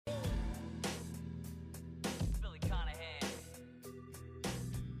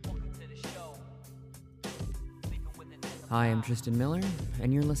Hi, I'm Tristan Miller,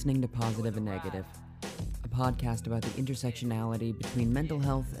 and you're listening to Positive and Negative, a podcast about the intersectionality between mental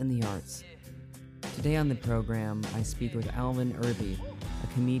health and the arts. Today on the program, I speak with Alvin Irby, a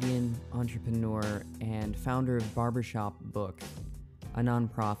comedian, entrepreneur, and founder of Barbershop Books, a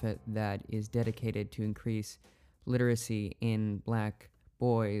nonprofit that is dedicated to increase literacy in Black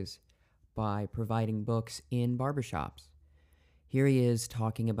boys by providing books in barbershops. Here he is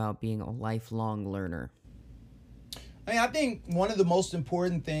talking about being a lifelong learner. I think one of the most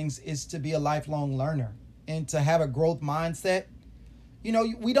important things is to be a lifelong learner and to have a growth mindset.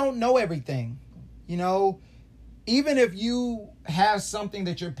 We don't know everything. Even if you have something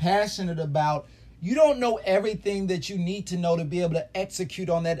that you're passionate about, you don't know everything that you need to know to be able to execute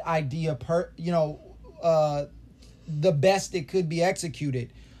on that idea the best it could be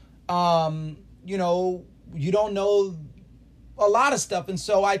executed. You don't know a lot of stuff. And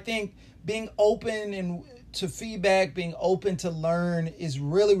so I think being open and to feedback, being open to learn is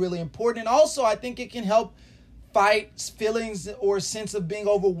really, really important. And also I think it can help fight feelings or a sense of being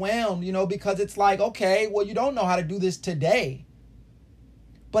overwhelmed, because it's like, okay, well, you don't know how to do this today,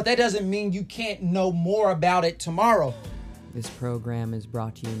 but that doesn't mean you can't know more about it tomorrow. This program is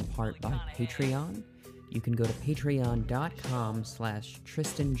brought to you in part by Patreon. You can go to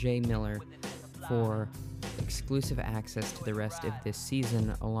patreon.com/Tristan J. Miller for exclusive access to the rest of this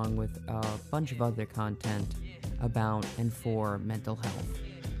season, along with a bunch of other content about and for mental health.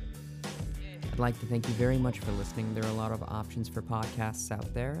 I'd like to thank you very much for listening. There are a lot of options for podcasts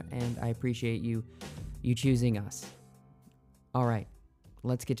out there, and I appreciate you choosing us. All right,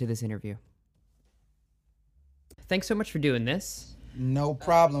 let's get to this interview. Thanks so much for doing this. No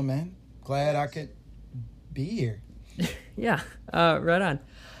problem, man. Glad I could be here. Yeah, right on.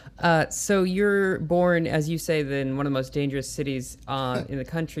 So you're born, as you say, in one of the most dangerous cities in the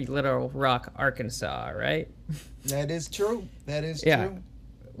country, Little Rock, Arkansas, right? That is true. True.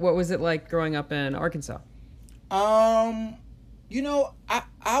 What was it like growing up in Arkansas? I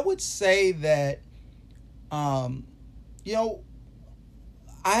would say that, I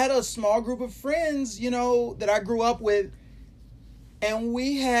had a small group of friends, that I grew up with, and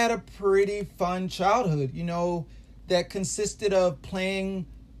we had a pretty fun childhood, that consisted of playing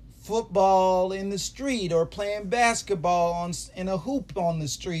football in the street or playing basketball in a hoop on the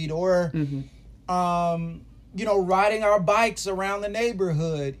street or, riding our bikes around the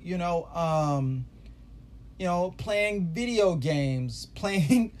neighborhood, playing video games,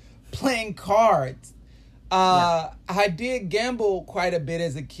 playing cards. I did gamble quite a bit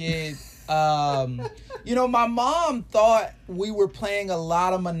as a kid. My mom thought we were playing a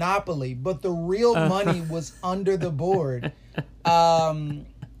lot of Monopoly, but the real money was under the board.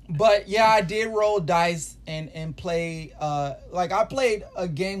 But yeah, I did roll dice and play, I played a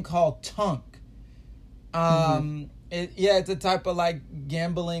game called Tunk. It's a type of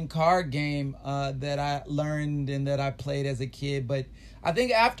gambling card game that I learned and that I played as a kid. But I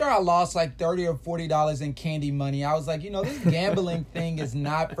think after I lost $30 or $40 in candy money, I was like, this gambling thing is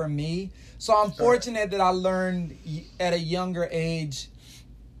not for me. So I'm fortunate that I learned at a younger age,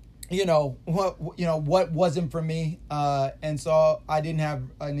 what wasn't for me. And so I didn't have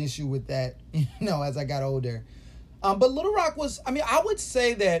an issue with that, as I got older. But Little Rock was, I would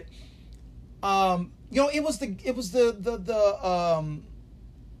say that, it was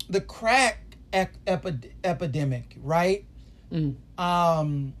the crack epidemic, right? And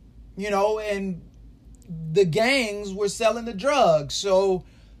the gangs were selling the drugs. So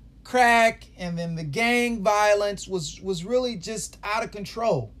crack and then the gang violence was really just out of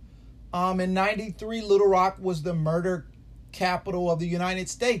control. In 93, Little Rock was the murder capital of the United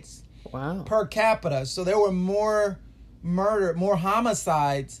States. Wow. Per capita. So there were more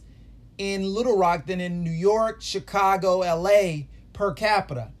homicides in Little Rock than in New York, Chicago, LA per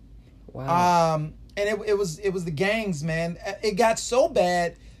capita. Wow. And it was the gangs, man. It got so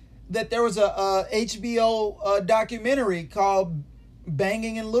bad that there was a HBO documentary called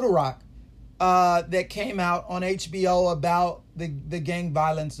Banging in Little Rock that came out on HBO about the gang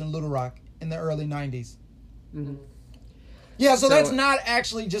violence in Little Rock in the early 90s. Mm-hmm. Yeah, so that's not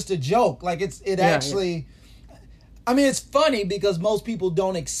actually just a joke. It's funny because most people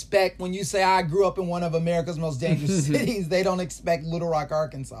don't expect, when you say I grew up in one of America's most dangerous cities, they don't expect Little Rock,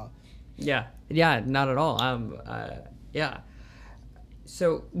 Arkansas. Yeah, not at all. Yeah.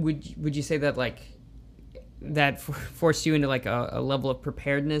 So would you say that that forced you into a level of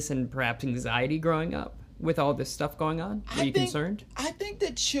preparedness and perhaps anxiety growing up with all this stuff going on? Were you concerned? I think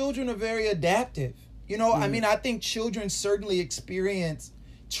that children are very adaptive. I think children certainly experience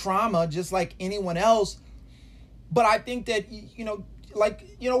trauma just like anyone else. But I think that,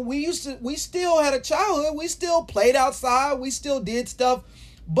 we still had a childhood. We still played outside. We still did stuff.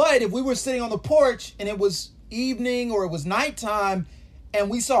 But if we were sitting on the porch and it was evening or it was nighttime and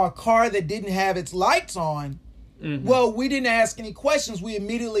we saw a car that didn't have its lights on, well, we didn't ask any questions. We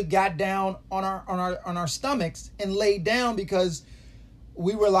immediately got down on our stomachs and laid down because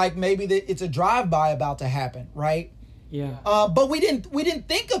we were like, maybe it's a drive-by about to happen, right? Yeah. But we didn't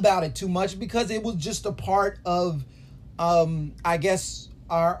think about it too much because it was just a part of, I guess,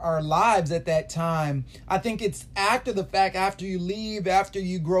 our lives at that time. I think it's after the fact, after you leave, after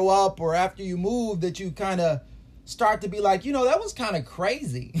you grow up, or after you move, that you kind of start to be like, that was kind of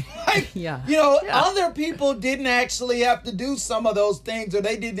crazy. Other people didn't actually have to do some of those things, or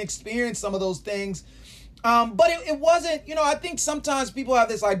they didn't experience some of those things. But it wasn't, I think sometimes people have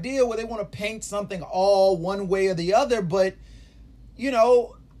this idea where they want to paint something all one way or the other. But,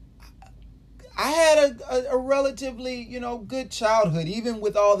 I had a relatively, good childhood, even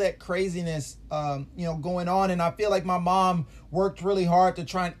with all that craziness, going on. And I feel like my mom worked really hard to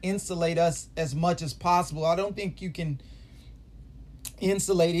try and insulate us as much as possible. I don't think you can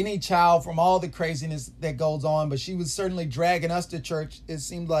insulate any child from all the craziness that goes on, but she was certainly dragging us to church. It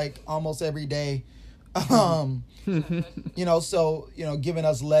seemed like almost every day. Giving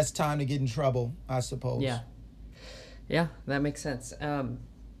us less time to get in trouble, I suppose. Yeah, that makes sense.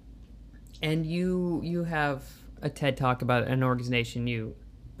 And you have a TED Talk about an organization you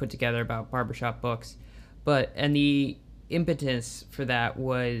put together about barbershop books, and the impetus for that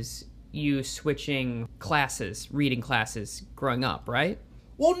was you switching reading classes growing up, right?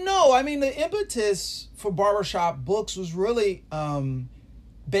 Well, no, I mean, the impetus for barbershop books was really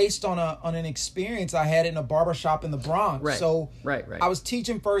based on an experience I had in a barbershop in the Bronx. Right. So right. I was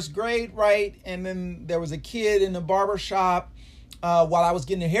teaching first grade, right? And then there was a kid in the barbershop while I was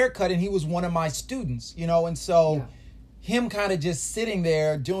getting a haircut, and he was one of my students, and so him kind of just sitting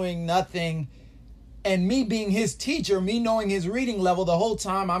there doing nothing, and me being his teacher, me knowing his reading level the whole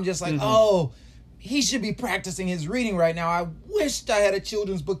time, I'm just like, oh, he should be practicing his reading right now. I wished I had a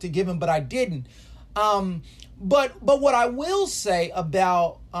children's book to give him, but I didn't. But what I will say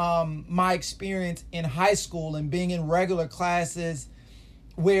about my experience in high school and being in regular classes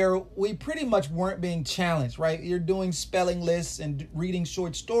where we pretty much weren't being challenged, right? You're doing spelling lists and reading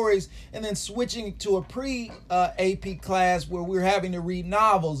short stories, and then switching to a pre-AP class where we're having to read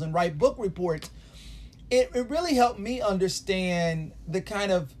novels and write book reports. It really helped me understand the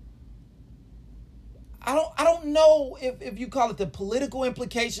kind of, I don't know if you call it the political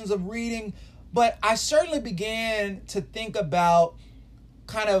implications of reading, but I certainly began to think about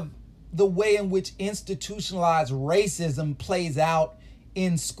kind of the way in which institutionalized racism plays out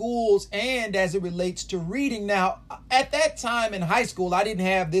in schools and as it relates to reading. Now, at that time in high school, I didn't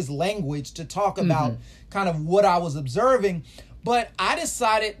have this language to talk about kind of what I was observing, but I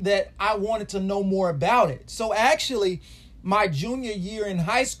decided that I wanted to know more about it. So actually, my junior year in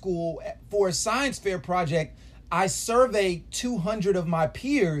high school, for a science fair project, I surveyed 200 of my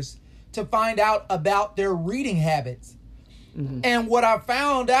peers to find out about their reading habits. And what I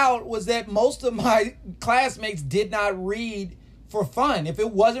found out was that most of my classmates did not read for fun. If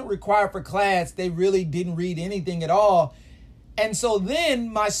it wasn't required for class, they really didn't read anything at all. And so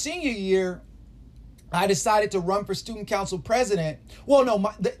then my senior year, I decided to run for student council president. Well,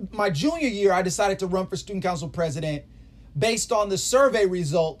 no, my junior year, I decided to run for student council president based on the survey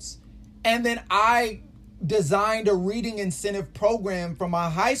results. And then I designed a reading incentive program for my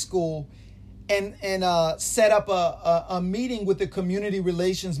high school and set up a meeting with the community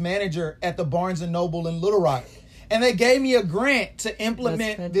relations manager at the Barnes & Noble in Little Rock. And they gave me a grant to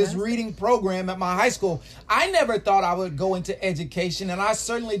implement this reading program at my high school. I never thought I would go into education, and I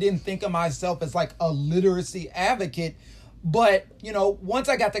certainly didn't think of myself as like a literacy advocate. But, once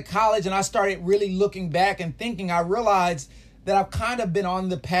I got to college and I started really looking back and thinking, I realized that I've kind of been on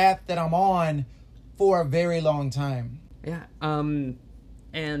the path that I'm on for a very long time. Yeah. And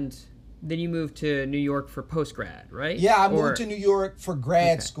then you moved to New York for post-grad, right? Yeah, I moved to New York for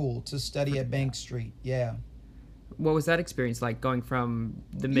grad school to study at Bank Street. Yeah. What was that experience like, going from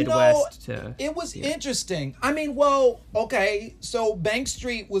the Midwest to... It was interesting. I mean, so Bank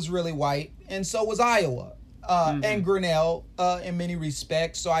Street was really white, and so was Iowa, and Grinnell in many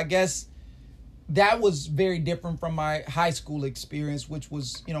respects. So I guess that was very different from my high school experience, which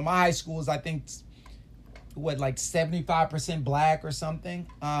was, my high school is, I think, 75% black or something.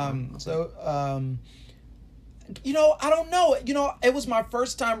 I don't know. It was my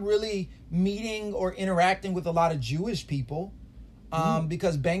first time really meeting or interacting with a lot of Jewish people,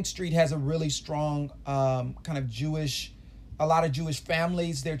 because Bank Street has a really strong kind of a lot of Jewish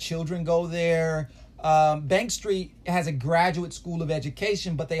families. Their children go there. Bank Street has a graduate school of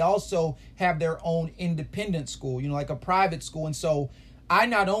education, but they also have their own independent school, like a private school. And so I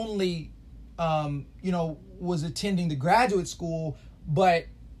not only, was attending the graduate school, but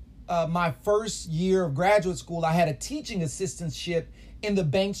my first year of graduate school, I had a teaching assistantship in the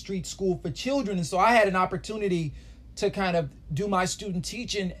Bank Street School for Children. And so I had an opportunity to kind of do my student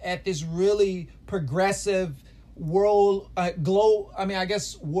teaching at this really progressive world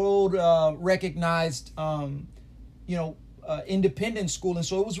recognized, independent school. And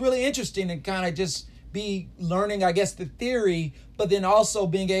so it was really interesting to kind of just be learning, I guess, the theory, but then also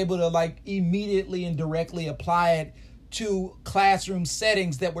being able to like immediately and directly apply it to classroom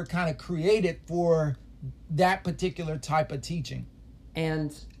settings that were kind of created for that particular type of teaching.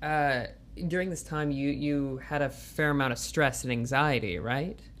 And during this time, you had a fair amount of stress and anxiety,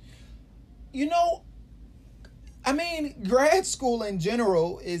 right? Grad school in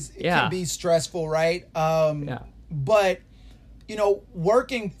general can be stressful, right? But,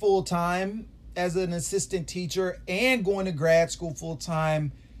 working full time as an assistant teacher and going to grad school full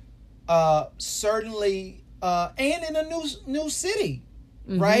time, certainly, and in a new city,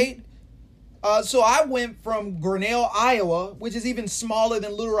 right? So I went from Grinnell, Iowa, which is even smaller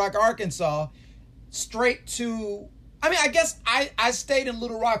than Little Rock, Arkansas, straight to, I guess I stayed in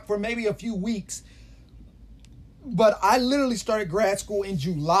Little Rock for maybe a few weeks, but I literally started grad school in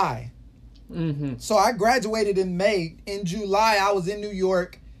July. So I graduated in May. In July, I was in New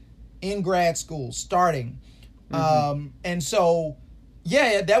York in grad school starting. And so,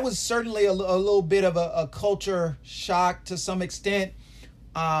 that was certainly a little bit of a culture shock to some extent.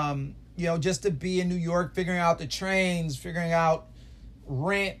 Just to be in New York, figuring out the trains, figuring out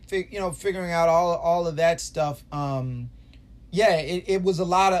rent, figuring out all of that stuff. It was a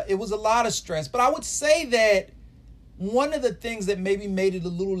lot of stress. But I would say that one of the things that maybe made it a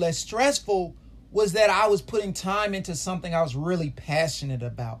little less stressful was that I was putting time into something I was really passionate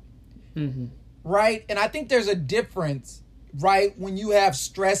about. Right? And I think there's a difference, right, when you have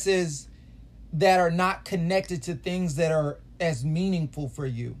stresses that are not connected to things that are as meaningful for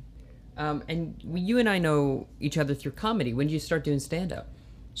you. And you and I know each other through comedy. When did you start doing stand-up?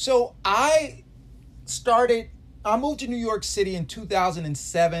 So I moved to New York City in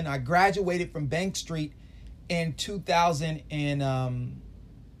 2007. I graduated from Bank Street in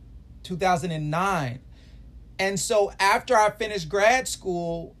 2009. And so after I finished grad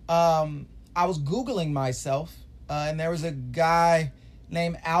school, I was Googling myself, and there was a guy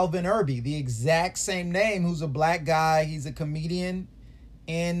named Alvin Irby, the exact same name, who's a black guy. He's a comedian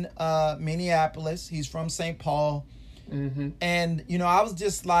in Minneapolis. He's from St. Paul. And, I was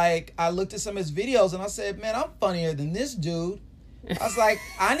just like, I looked at some of his videos and I said, man, I'm funnier than this dude. I was like,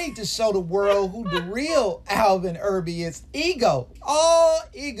 I need to show the world who the real Alvin Irby is. Ego. All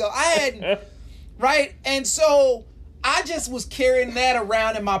ego. Right? And so I just was carrying that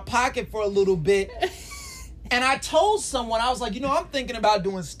around in my pocket for a little bit. And I told someone, I was like, I'm thinking about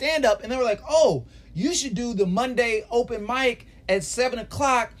doing stand-up. And they were like, oh, you should do the Monday open mic at 7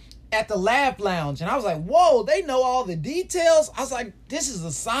 o'clock at the Laugh Lounge. And I was like, whoa, they know all the details. I was like, this is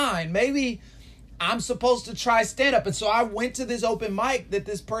a sign. Maybe I'm supposed to try stand-up. And so I went to this open mic that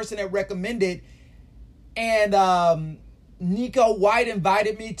this person had recommended. And Nico White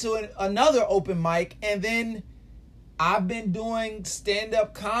invited me to another open mic. And then I've been doing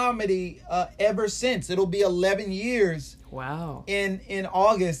stand-up comedy ever since. It'll be 11 years. Wow. In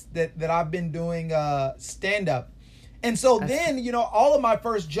August that I've been doing stand-up. And so then, all of my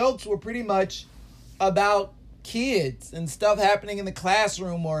first jokes were pretty much about kids and stuff happening in the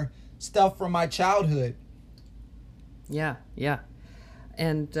classroom or stuff from my childhood. Yeah.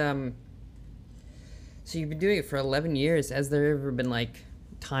 And so you've been doing it for 11 years. Has there ever been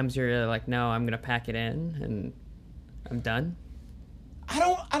times where you're like, no, I'm going to pack it in and I'm done? I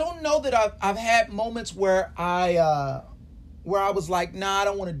don't know that I've had moments where I was like, nah, I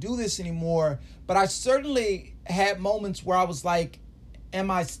don't want to do this anymore. But I certainly had moments where I was like,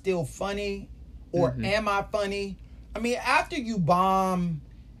 am I still funny? Or am I funny? I mean, after you bomb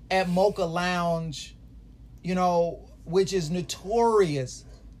at Mocha Lounge, which is notorious,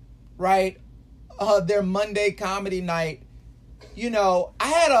 right? Their Monday comedy night,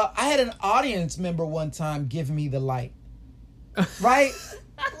 I had an audience member one time give me the light, right?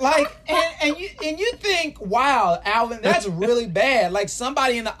 And you think, wow, Alvin, that's really bad. Like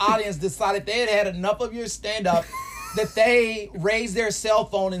somebody in the audience decided they had enough of your stand-up that they raised their cell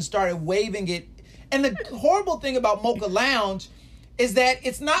phone and started waving it. And the horrible thing about Mocha Lounge is that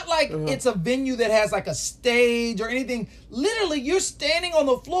it's not like it's a venue that has like a stage or anything. Literally, you're standing on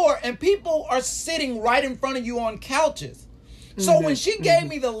the floor and people are sitting right in front of you on couches. So when she gave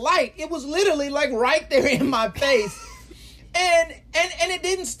me the light, it was literally like right there in my face. And it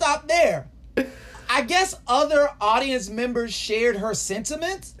didn't stop there. I guess other audience members shared her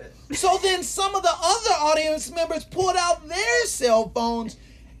sentiments. So then some of the other audience members pulled out their cell phones,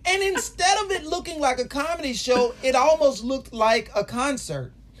 and instead of it looking like a comedy show, it almost looked like a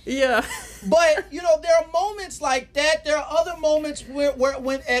concert. Yeah. But, there are moments like that. There are other moments where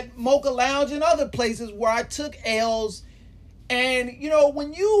when at Mocha Lounge and other places where I took L's. And,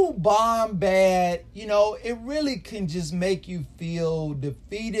 when you bomb bad, it really can just make you feel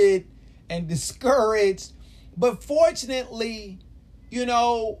defeated and discouraged. But fortunately,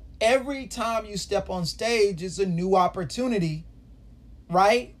 every time you step on stage, it's a new opportunity,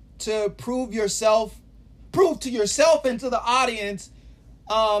 right? To prove to yourself and to the audience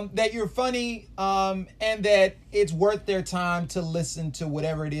that you're funny and that it's worth their time to listen to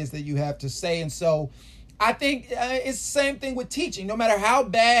whatever it is that you have to say. And so I think it's the same thing with teaching. No matter how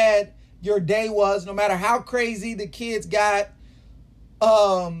bad your day was, no matter how crazy the kids got,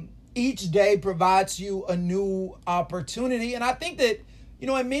 each day provides you a new opportunity. And I think that, in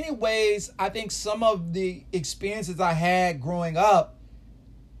many ways, I think some of the experiences I had growing up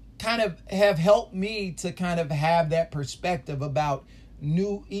kind of have helped me to kind of have that perspective about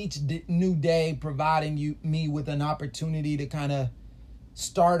each new day providing me with an opportunity to kind of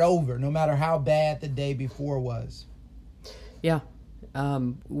start over, no matter how bad the day before was. Yeah.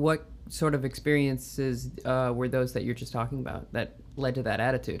 What sort of experiences were those that you're just talking about that led to that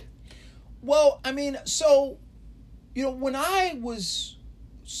attitude? Well, when I was...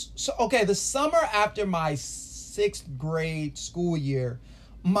 the summer after my 6th grade school year,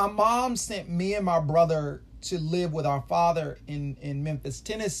 my mom sent me and my brother to live with our father in Memphis,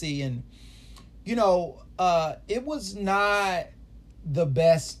 Tennessee. And, it was not the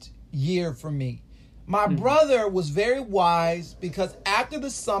best year for me. My brother was very wise because after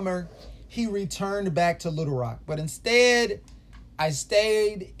the summer, he returned back to Little Rock. But instead, I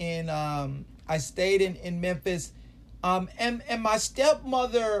stayed in Memphis. And my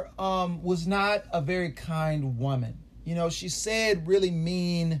stepmother was not a very kind woman. She said really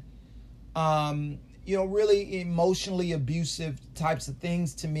mean, really emotionally abusive types of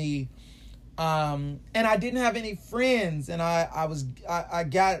things to me. And I didn't have any friends, and I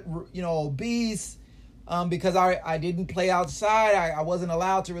got obese because I didn't play outside. I wasn't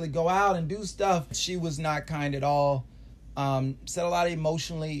allowed to really go out and do stuff. She was not kind at all. Said a lot of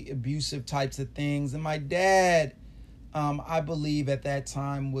emotionally abusive types of things. And my dad, I believe at that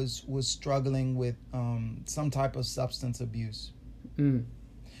time was struggling with some type of substance abuse.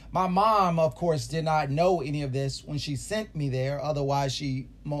 My mom, of course, did not know any of this when she sent me there. Otherwise, she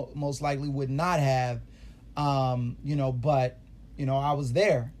most likely would not have, but, I was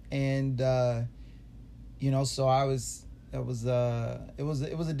there. And, so it was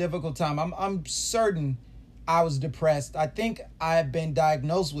a difficult time. I'm certain I was depressed. I think I had been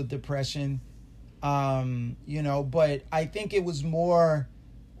diagnosed with depression, but I think it was more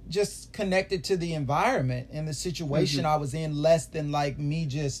just connected to the environment and the situation I was in, less than like me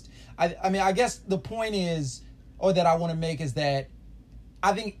just, I guess the point is, or that I want to make, is that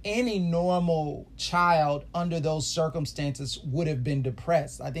I think any normal child under those circumstances would have been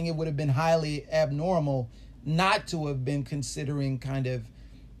depressed. I think it would have been highly abnormal not to have been considering kind of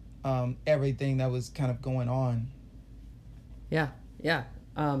everything that was kind of going on. Yeah.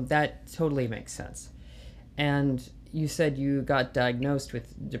 That totally makes sense. And you said you got diagnosed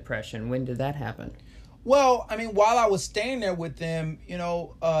with depression. When did that happen? Well, while I was staying there with them,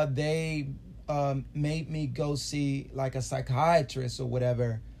 they made me go see like a psychiatrist or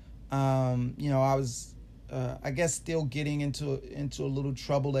whatever. I was, I guess, still getting into a little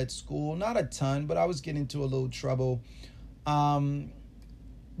trouble at school. Not a ton, but I was getting into a little trouble.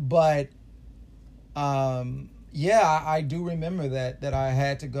 Yeah, I do remember that I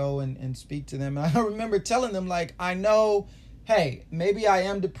had to go and speak to them. And I remember telling them, like, I know, hey, maybe I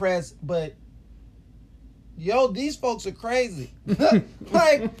am depressed, but these folks are crazy.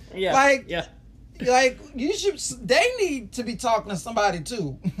 Like you should, they need to be talking to somebody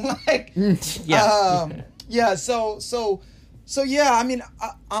too. So yeah,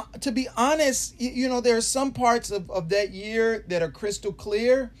 to be honest, there are some parts of that year that are crystal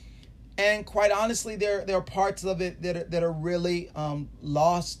clear. And quite honestly, there are parts of it that are really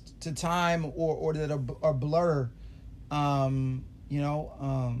lost to time or that are blur.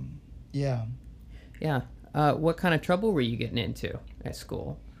 Yeah. What kind of trouble were you getting into at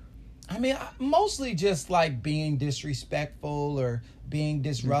school? Mostly just like being disrespectful or being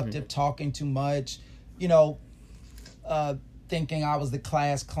disruptive, talking too much. Thinking I was the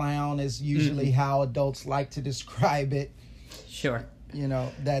class clown is usually how adults like to describe it. Sure.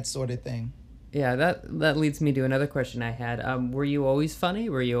 That sort of thing. Yeah, that leads me to another question I had. Were you always funny?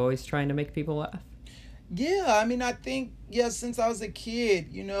 Were you always trying to make people laugh? Yeah, I mean, I think, since I was a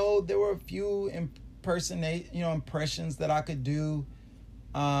kid, there were a few impressions that I could do.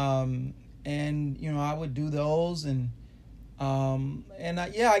 And, I would do those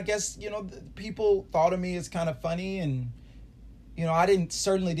I guess, people thought of me as kind of funny, and, I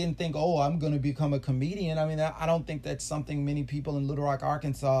certainly didn't think, oh, I'm going to become a comedian. I mean, I don't think that's something many people in Little Rock,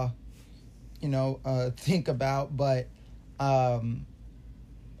 Arkansas, think about, but, I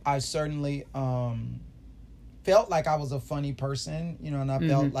certainly, felt like I was a funny person, and I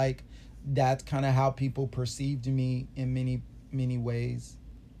felt like that's kind of how people perceived me in many, many ways.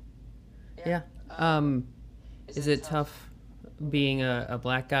 Yeah. Is it tough being a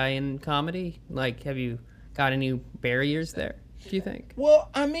black guy in comedy? Like, have you got any barriers there, do you think? Well,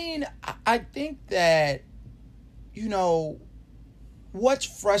 I mean, I think that, what's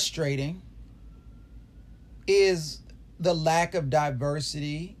frustrating is the lack of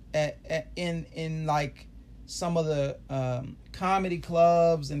diversity in like some of the comedy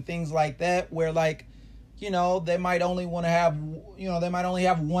clubs and things like that, where like, they might only want to have, they might only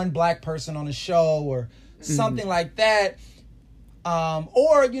have one black person on the show or something like that.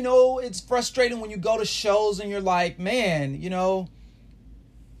 Or, it's frustrating when you go to shows and you're like, man,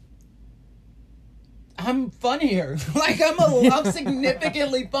 I'm funnier. Like I'm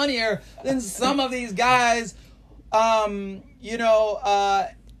significantly funnier than some of these guys. And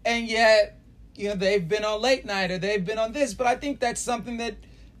yet, they've been on late night or they've been on this, but I think that's something that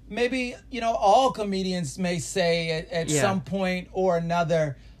maybe, all comedians may say at some point or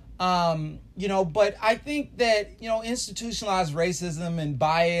another. But I think that, institutionalized racism and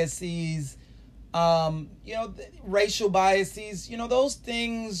biases, racial biases, those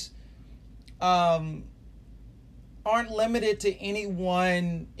things, aren't limited to any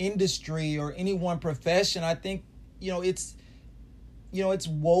one industry or any one profession. I think, it's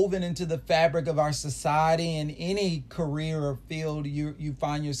woven into the fabric of our society, and any career or field you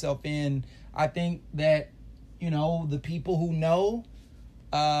find yourself in. I think that, the people who know,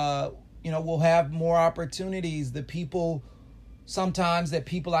 will have more opportunities. The people sometimes that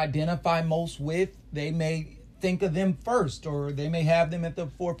people identify most with, they may think of them first, or they may have them at the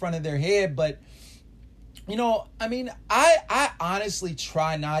forefront of their head. But, I honestly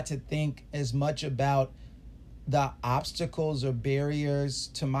try not to think as much about the obstacles or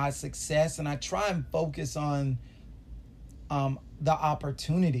barriers to my success, and I try and focus on the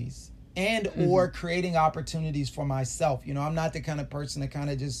opportunities and or creating opportunities for myself. I'm not the kind of person to kind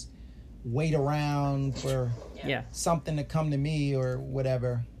of just wait around for something to come to me or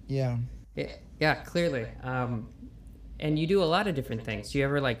whatever. Yeah, clearly. And you do a lot of different things. Do you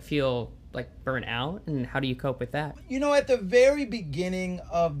ever feel burnt out, and how do you cope with that? At the very beginning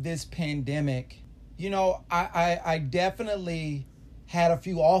of this pandemic, I definitely had a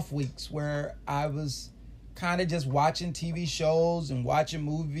few off weeks where I was kind of just watching TV shows and watching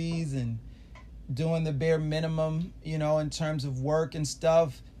movies and doing the bare minimum, in terms of work and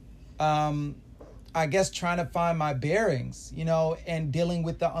stuff. I guess trying to find my bearings, and dealing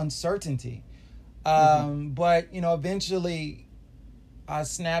with the uncertainty. But, eventually I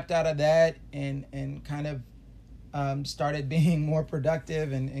snapped out of that and kind of started being more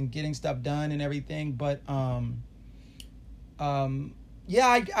productive and getting stuff done and everything. But I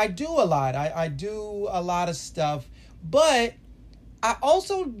do a lot. I do a lot of stuff, but I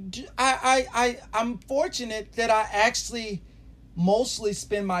also I'm fortunate that I actually mostly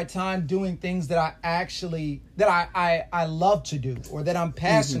spend my time doing things that I love to do, or that I'm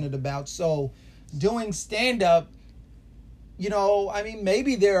passionate about. So doing stand-up,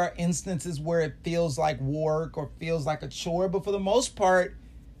 maybe there are instances where it feels like work or feels like a chore, but for the most part,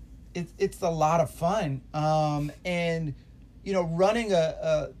 it's a lot of fun. And running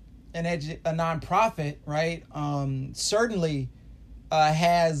a nonprofit, right? Certainly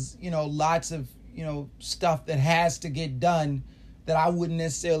has lots of stuff that has to get done that I wouldn't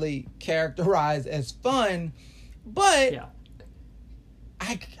necessarily characterize as fun, but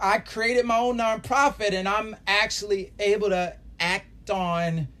I created my own nonprofit, and I'm actually able to act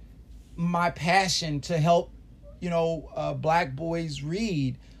on my passion to help, Black boys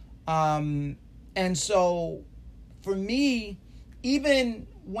read. And so for me, even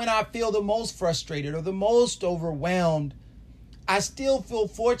when I feel the most frustrated or the most overwhelmed, I still feel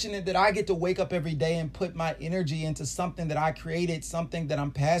fortunate that I get to wake up every day and put my energy into something that I created, something that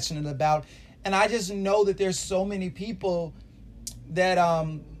I'm passionate about. And I just know that there's so many people that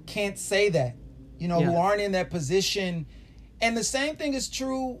can't say that, who aren't in that position. And the same thing is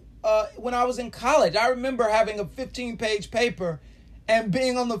true, when I was in college. I remember having a 15-page paper and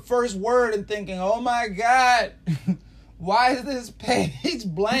being on the first word and thinking, oh my God, why is this page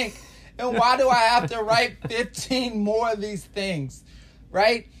blank? And why do I have to write 15 more of these things,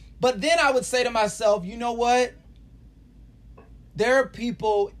 right? But then I would say to myself, you know what? There are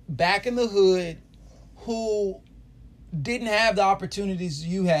people back in the hood who didn't have the opportunities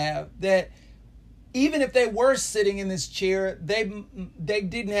you have, that even if they were sitting in this chair, they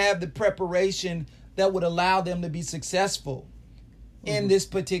didn't have the preparation that would allow them to be successful in this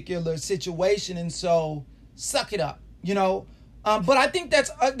particular situation. And so suck it up, you know. But I think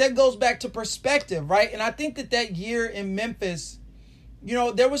that goes back to perspective, right? And I think that year in Memphis, you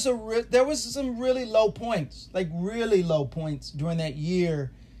know, there was some really low points, like really low points during that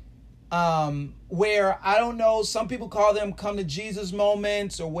year, where, I don't know, some people call them come to Jesus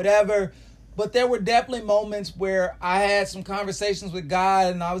moments or whatever, but there were definitely moments where I had some conversations with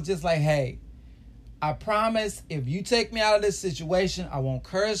God and I was just like, hey, I promise if you take me out of this situation, I won't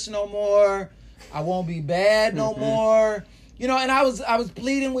curse no more. I won't be bad no more. You know, and I was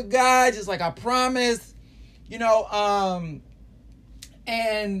pleading with God, just like, I promise, you know,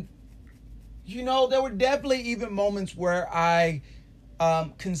 and, you know, there were definitely even moments where I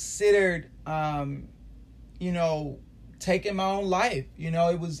considered, you know, taking my own life. You know,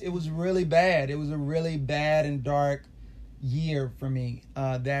 it was really bad. It was a really bad and dark year for me,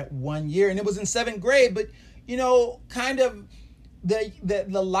 that one year. And it was in 7th grade, but, you know, kind of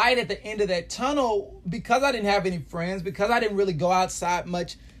the light at the end of that tunnel, because I didn't have any friends, because I didn't really go outside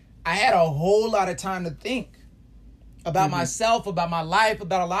much, I had a whole lot of time to think about myself, about my life,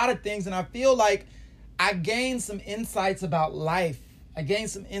 about a lot of things. And I feel like I gained some insights about life. I gained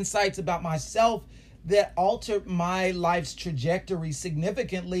some insights about myself that altered my life's trajectory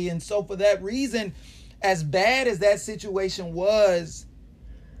significantly. And so for that reason, as bad as that situation was,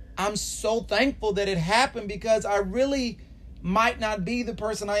 I'm so thankful that it happened, because I really might not be the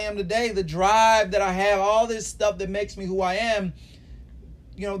person I am today. The drive that I have, all this stuff that makes me who I am,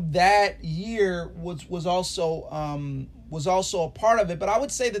 you know, that year was also a part of it. But I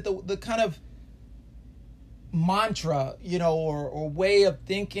would say that the kind of mantra, you know, or way of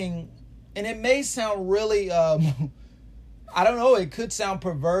thinking, and it may sound really, I don't know, it could sound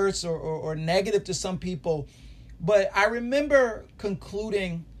perverse or negative to some people, but I remember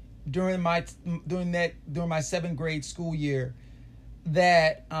concluding during my 7th grade school year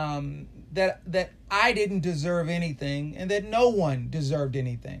that I didn't deserve anything, and that no one deserved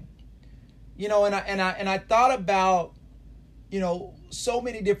anything. You know, and I thought about, you know, so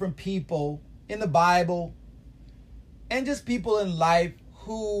many different people in the Bible and just people in life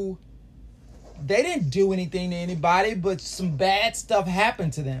who they didn't do anything to anybody, but some bad stuff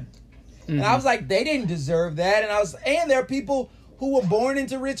happened to them. And I was like, they didn't deserve that. And there are people who were born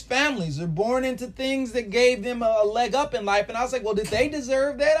into rich families or born into things that gave them a leg up in life. And I was like, well, did they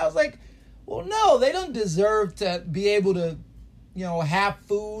deserve that? I was like, well, no, they don't deserve to be able to, you know, have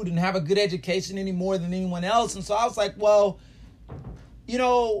food and have a good education any more than anyone else. And so I was like, well, you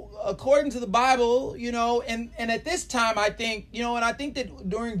know, according to the Bible, you know, and at this time, I think, you know, and I think that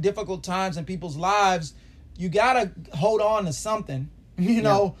during difficult times in people's lives, you got to hold on to something, you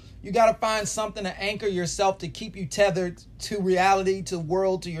know. You got to find something to anchor yourself, to keep you tethered to reality, to the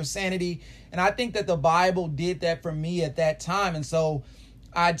world, to your sanity. And I think that the Bible did that for me at that time. And so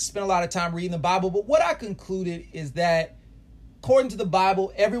I'd spent a lot of time reading the Bible. But what I concluded is that according to the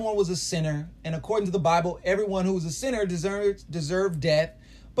Bible, everyone was a sinner. And according to the Bible, everyone who was a sinner deserved death.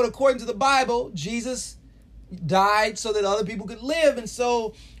 But according to the Bible, Jesus died so that other people could live. And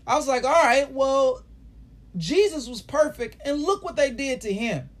so I was like, all right, well, Jesus was perfect. And look what they did to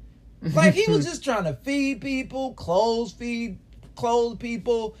him. Like, he was just trying to feed people, clothe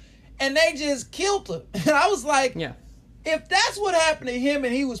people, and they just killed him. And I was like, if that's what happened to him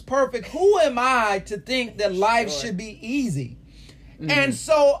and he was perfect, who am I to think that life should be easy? And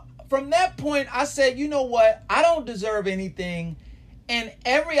so from that point, I said, you know what? I don't deserve anything. And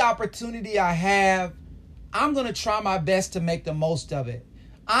every opportunity I have, I'm going to try my best to make the most of it.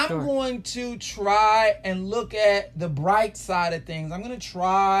 I'm going to try and look at the bright side of things. I'm going to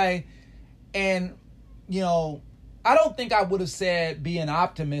try and, you know, I don't think I would have said be an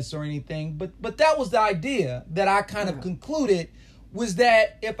optimist or anything, but that was the idea that I kind of concluded, was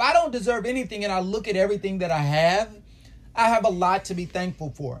that if I don't deserve anything and I look at everything that I have a lot to be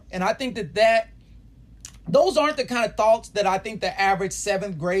thankful for. And I think that those aren't the kind of thoughts that I think the average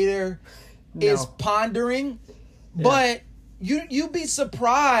 7th grader is pondering, but you'd be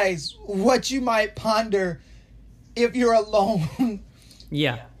surprised what you might ponder if you're alone.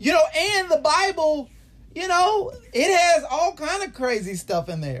 Yeah. You know, and the Bible, it has all kind of crazy stuff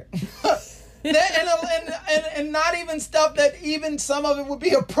in there. and not even stuff that even some of it would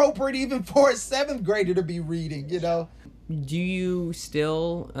be appropriate even for a 7th grader to be reading, Do you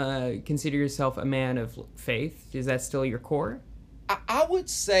still consider yourself a man of faith? Is that still your core? I would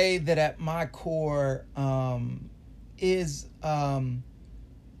say that at my core is a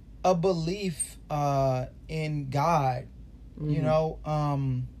belief in God.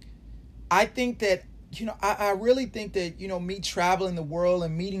 I think that I really think that me traveling the world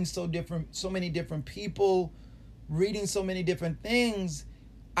and meeting so many different people, reading so many different things,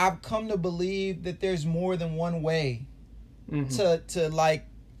 I've come to believe that there's more than one way to like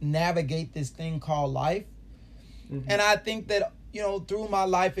navigate this thing called life. And I think that through my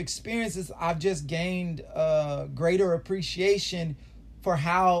life experiences, I've just gained a greater appreciation for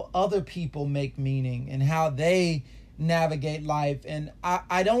how other people make meaning and how they navigate life. And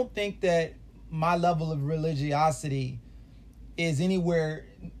I don't think that my level of religiosity is anywhere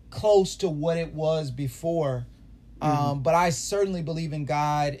close to what it was before. But I certainly believe in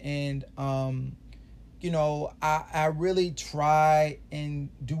God, and I really try and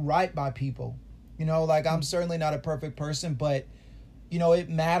do right by people. I'm certainly not a perfect person, but it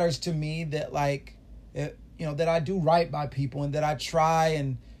matters to me that that I do right by people, and that I try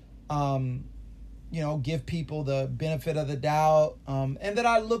and give people the benefit of the doubt, and that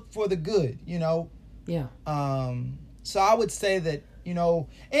I look for the good, Yeah. So I would say that,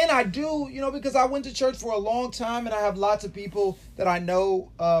 and I do, because I went to church for a long time, and I have lots of people that I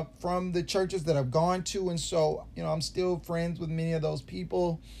know from the churches that I've gone to. And so, I'm still friends with many of those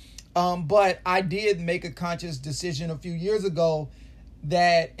people. But I did make a conscious decision a few years ago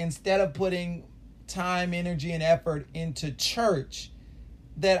that instead of putting time, energy, and effort into church,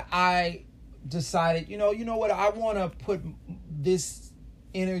 that I decided, you know what, I want to put this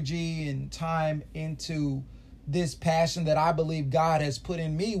energy and time into this passion that I believe God has put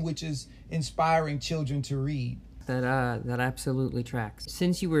in me, which is inspiring children to read. That absolutely tracks.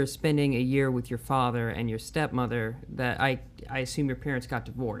 Since you were spending a year with your father and your stepmother, that I assume your parents got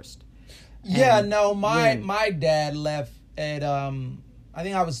divorced. Yeah, no, my dad left at I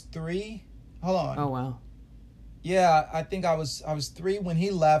think I was 3. Hold on. Oh wow. Yeah, I think I was 3 when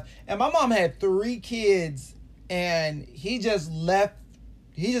he left, and my mom had 3 kids, and he just left.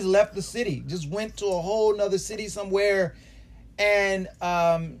 He just left the city, just went to a whole nother city somewhere, and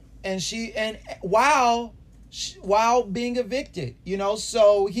while being evicted,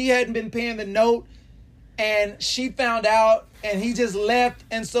 so he hadn't been paying the note, and she found out, and he just left,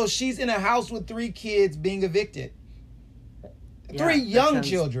 and so she's in a house with 3 kids being evicted. Yeah, 3 young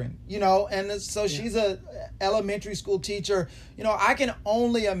children, and so she's a elementary school teacher. I can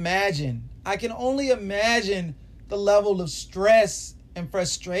only imagine the level of stress and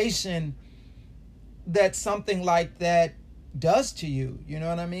frustration that something like that does to you. You know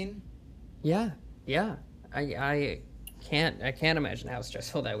what I mean? Yeah. I can't imagine how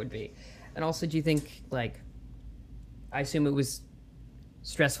stressful that would be. And also, do you think, I assume it was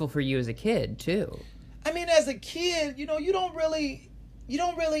stressful for you as a kid too? I mean, as a kid, you don't really,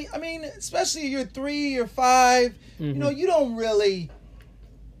 I mean, especially you're 3 or 5, you don't really,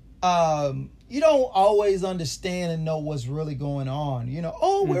 you don't always understand and know what's really going on.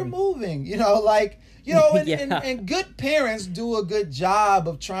 We're moving, and good parents do a good job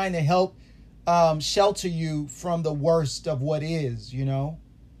of trying to help shelter you from the worst of what is,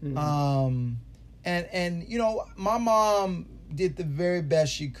 and my mom did the very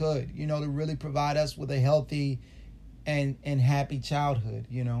best she could, to really provide us with a healthy and happy childhood,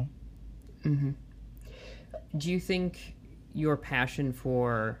 Mm-hmm. Do you think your passion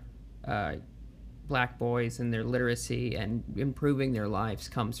for Black boys and their literacy and improving their lives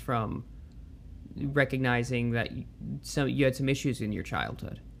comes from recognizing that you had some issues in your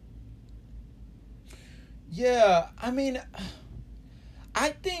childhood? Yeah, I mean, I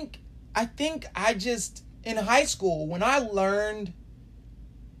think I just, in high school, when I learned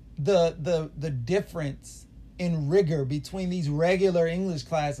the difference in rigor between these regular English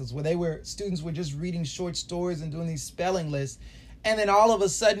classes where students were just reading short stories and doing these spelling lists, and then all of a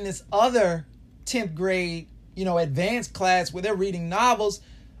sudden this other 10th grade, advanced class where they're reading novels,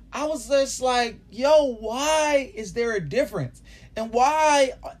 I was just like, why is there a difference? And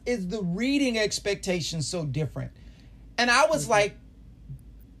why is the reading expectation so different? And I was like,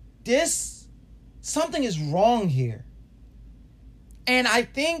 something is wrong here. And I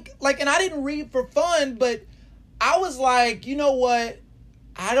think, and I didn't read for fun, but I was like, you know what?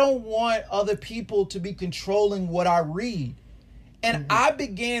 I don't want other people to be controlling what I read. And I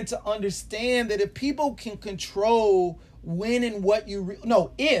began to understand that if people can control when and what you read,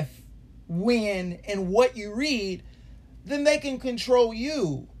 if when and what you read, then they can control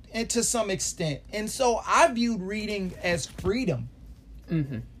you and to some extent. And so I viewed reading as freedom.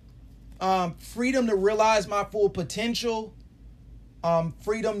 Freedom to realize my full potential,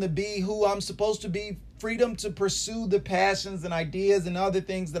 freedom to be who I'm supposed to be, freedom to pursue the passions and ideas and other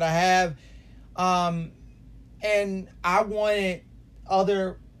things that I have. And I wanted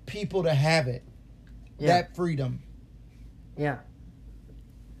other people to have it, that freedom. Yeah.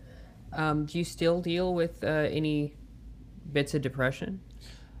 Do you still deal with any bits of depression?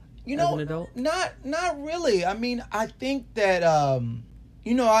 You know, as an adult? Not really. I mean, I think that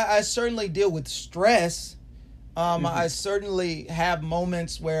I certainly deal with stress. I certainly have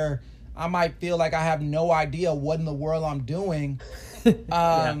moments where I might feel like I have no idea what in the world I'm doing.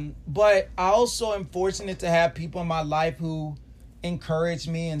 But I also am fortunate to have people in my life who encourage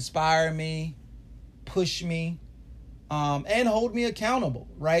me, inspire me, push me, and hold me accountable,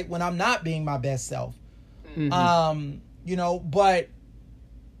 right? When I'm not being my best self. I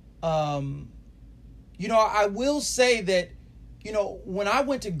will say that, when I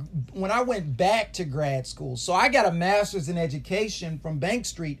went back to grad school, so I got a master's in education from Bank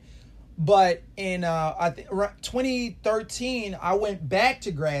Street, but in around 2013, I went back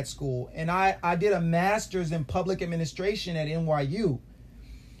to grad school and I did a master's in public administration at NYU.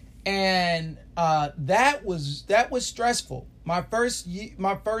 And that was stressful. My first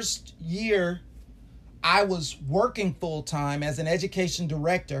year, I was working full time as an education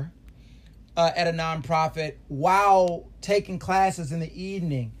director at a nonprofit while taking classes in the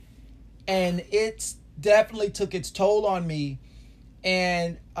evening, and it definitely took its toll on me.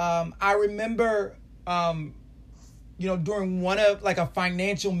 And I remember, during one of a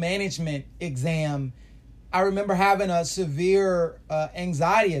financial management exam, I remember having a severe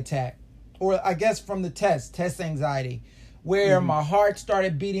anxiety attack, or I guess from the test anxiety, where my heart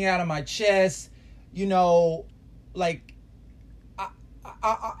started beating out of my chest. It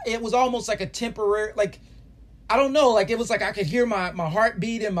was almost like a temporary, I don't know, it was like I could hear my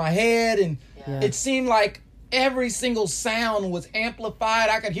heartbeat in my head, and it seemed like every single sound was amplified.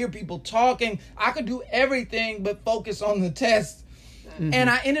 I could hear people talking. I could do everything but focus on the test. And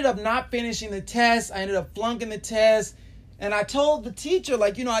I ended up not finishing the test. I ended up flunking the test. And I told the teacher,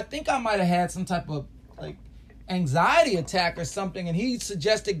 I think I might have had some type of anxiety attack or something. And he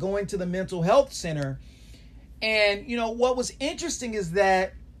suggested going to the mental health center. And, what was interesting is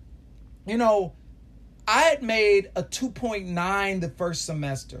that, I had made a 2.9 the first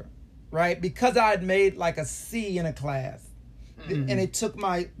semester, right? Because I had made a C in a class. And it took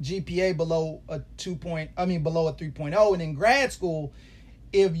my GPA below a 3.0. And in grad school,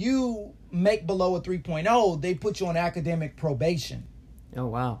 if you make below a 3.0, they put you on academic probation. Oh,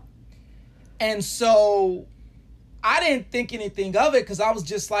 wow. And so I didn't think anything of it because I was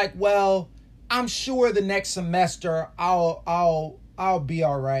just like, well, I'm sure the next semester I'll be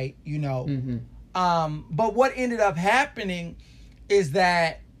all right, But what ended up happening is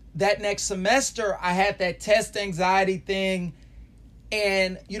that next semester I had that test anxiety thing.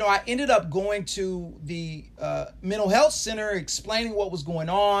 And, I ended up going to the mental health center, explaining what was going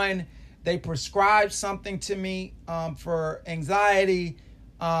on. They prescribed something to me for anxiety.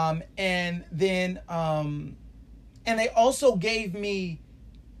 And they also gave me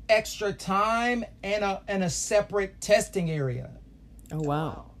extra time and a separate testing area. Oh,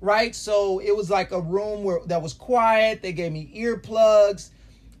 wow. Right? So it was like a room that was quiet. They gave me earplugs.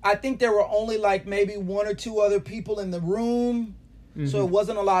 I think there were only maybe one or two other people in the room. So it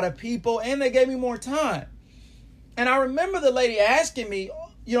wasn't a lot of people, and they gave me more time. And I remember the lady asking me,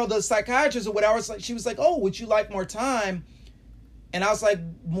 the psychiatrist or whatever, she was like, oh, would you like more time? And I was like,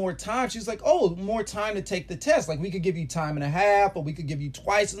 more time? She was like, oh, more time to take the test. We could give you time and a half, or we could give you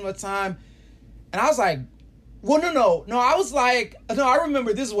twice as much time. And I was like, well, no. I was like, no, I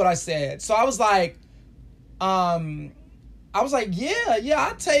remember this is what I said. So I was like, yeah,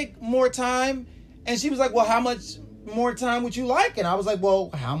 I'd take more time. And she was like, well, how much more time would you like? And I was like,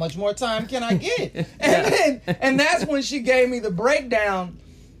 well, how much more time can I get? And that's when she gave me the breakdown.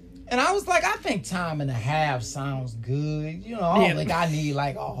 And I was like, I think time and a half sounds good. I don't think I need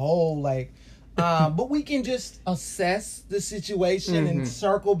a whole but we can just assess the situation and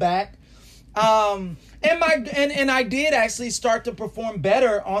circle back. And I did actually start to perform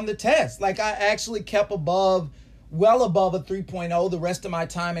better on the test. I actually kept well above a 3.0 the rest of my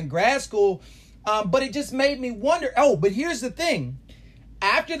time in grad school. But it just made me wonder. Oh, but here's the thing.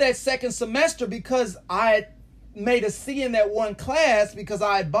 After that second semester, because I had made a C in that one class because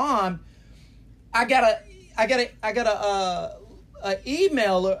I had bombed, I got a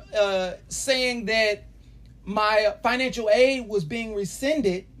email saying that my financial aid was being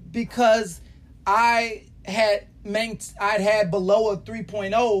rescinded because I'd had below a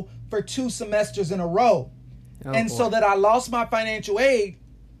 3.0 for 2 semesters in a row. So that I lost my financial aid,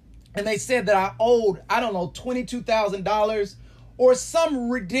 and they said that I owed, I don't know, $22,000 or some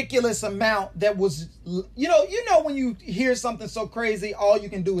ridiculous amount that was, you know when you hear something so crazy, all you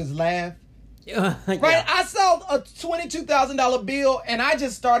can do is laugh. Yeah. Right? I saw a $22,000 bill and I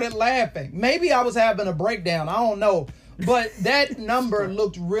just started laughing. Maybe I was having a breakdown. I don't know. But that number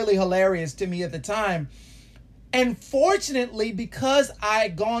looked really hilarious to me at the time. And fortunately, because I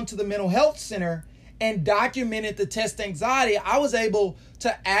had gone to the mental health center and documented the test anxiety, I was able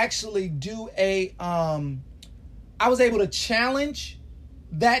to actually do I was able to challenge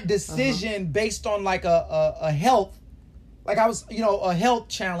that decision based on like a health, like I was, a health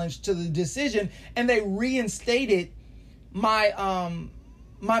challenge to the decision, and they reinstated my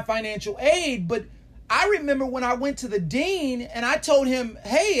my financial aid. But I remember when I went to the dean and I told him,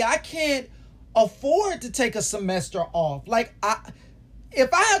 hey, I can't afford to take a semester off. Like,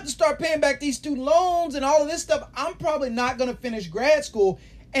 if I have to start paying back these student loans and all of this stuff, I'm probably not going to finish grad school.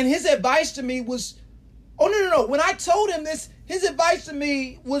 And his advice to me was, no. When I told him this, his advice to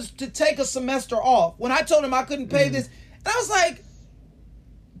me was to take a semester off. When I told him I couldn't pay this, and I was like,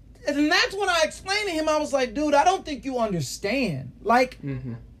 and that's when I explained to him, I was like, dude, I don't think you understand. Like,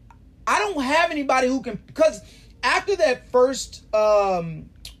 I don't have anybody who can, because after that first,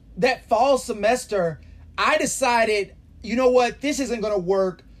 that fall semester, I decided, you know what, this isn't going to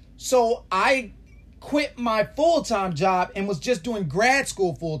work. So I quit my full-time job and was just doing grad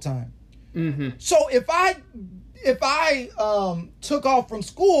school full-time. So if I took off from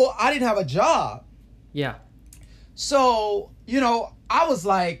school, I didn't have a job. Yeah. So, I was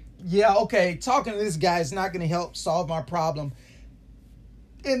like, yeah, okay, talking to this guy is not going to help solve my problem.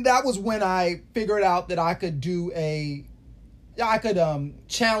 And that was when I figured out that I could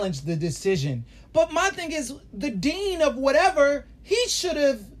challenge the decision. But my thing is, the dean of whatever, he should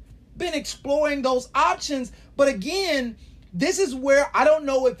have been exploring those options. But again, this is where I don't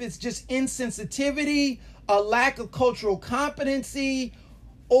know if it's just insensitivity, a lack of cultural competency,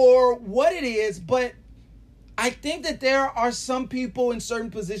 or what it is. But I think that there are some people in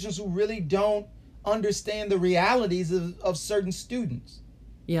certain positions who really don't understand the realities of certain students.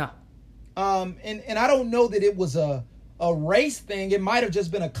 Yeah. And I don't know that it was a race thing. It might have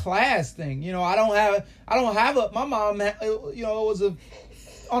just been a class thing. I don't have my mom, was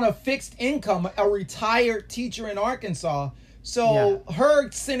on a fixed income, a retired teacher in Arkansas. So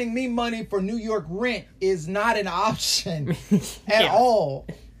her sending me money for New York rent is not an option at all.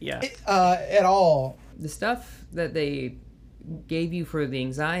 Yeah. At all. The stuff that they gave you for the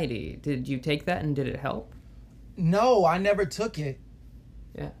anxiety, did you take that and did it help? No, I never took it.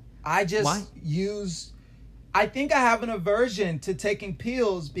 Yeah. I just Why? I think I have an aversion to taking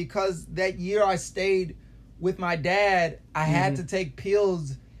pills because that year I stayed with my dad, I had to take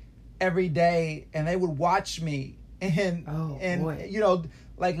pills every day and they would watch me and boy.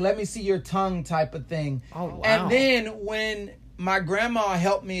 Like, let me see your tongue type of thing. Oh, wow. And then when my grandma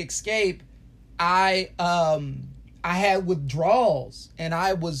helped me escape, I had withdrawals and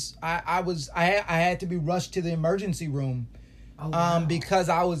I had to be rushed to the emergency room. Oh, wow. Because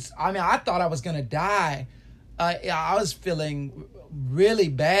I thought I was going to die. I was feeling really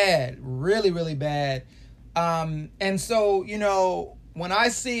bad, really, really bad. And so, when I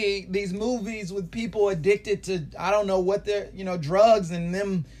see these movies with people addicted to, I don't know what they're, drugs and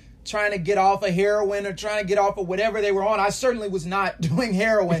them trying to get off of heroin or trying to get off of whatever they were on. I certainly was not doing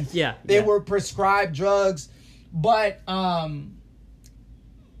heroin. They were prescribed drugs. But I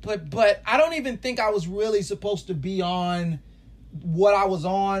don't even think I was really supposed to be on what I was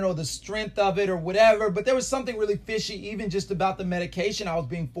on or the strength of it or whatever, but there was something really fishy even just about the medication I was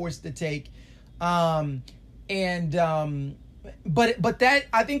being forced to take. But that,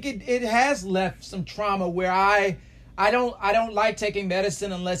 I think it has left some trauma where I don't like taking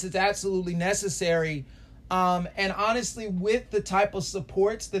medicine unless it's absolutely necessary. And honestly, with the type of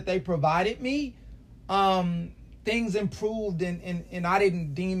supports that they provided me, things improved and I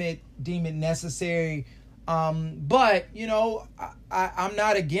didn't deem it necessary. But I'm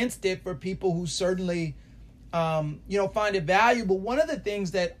not against it for people who certainly, find it valuable. One of the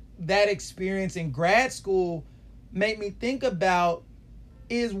things that experience in grad school made me think about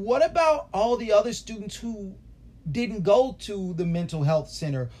is, what about all the other students who didn't go to the mental health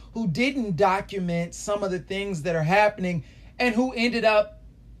center, who didn't document some of the things that are happening and who ended up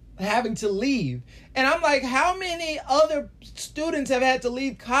having to leave? And I'm like, how many other students have had to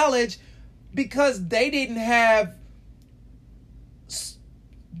leave college because they didn't have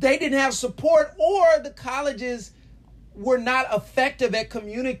support, or the colleges were not effective at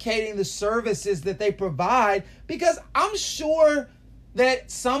communicating the services that they provide, because I'm sure that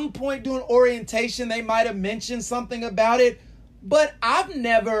some point during orientation they might have mentioned something about it, but I've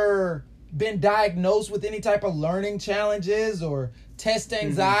never been diagnosed with any type of learning challenges or test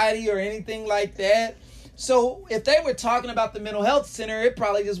anxiety or anything like that. So if they were talking about the mental health center, it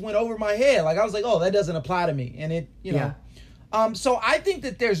probably just went over my head. Like I was like, oh, that doesn't apply to me. And it, you know, so I think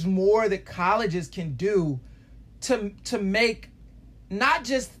that there's more that colleges can do to make not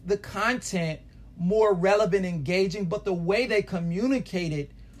just the content more relevant and engaging, but the way they communicate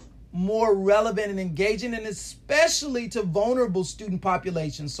it more relevant and engaging, and especially to vulnerable student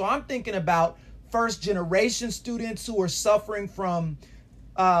populations. So I'm thinking about first generation students who are suffering from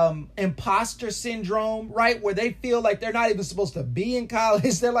imposter syndrome, right? Where they feel like they're not even supposed to be in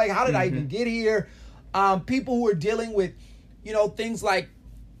college. They're like, how did I even get here? People who are dealing with, you know, things like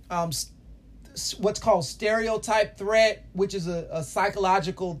what's called stereotype threat, which is a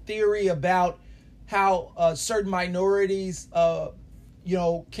psychological theory about how certain minorities, you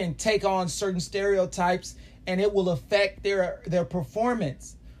know, can take on certain stereotypes and it will affect their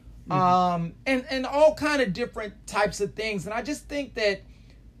performance. And all kind of different types of things. And I just think that,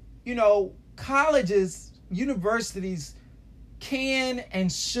 you know, colleges, universities can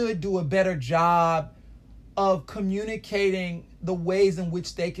and should do a better job of communicating the ways in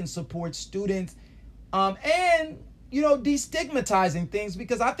which they can support students, and, you know, destigmatizing things,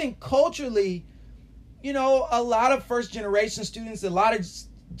 because I think culturally, you know, a lot of first generation students, a lot of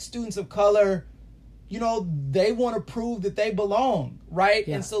students of color, you know, they want to prove that they belong, right?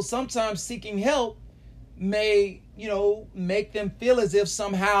 And so sometimes seeking help may, you know, make them feel as if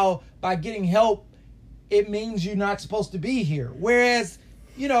somehow by getting help, it means you're not supposed to be here. Whereas,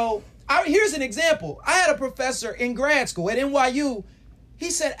 you know, here's an example. I had a professor in grad school at NYU. He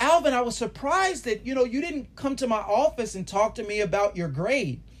said, Alvin, I was surprised that, you know, you didn't come to my office and talk to me about your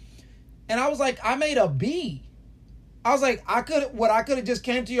grade. And I was like, I made a B. I was like, I could have just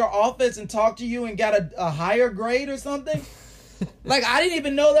came to your office and talked to you and got a higher grade or something. Like, I didn't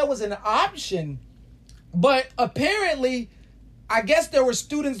even know that was an option. But apparently, I guess there were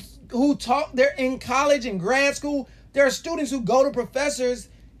students who they're in college and grad school. There are students who go to professors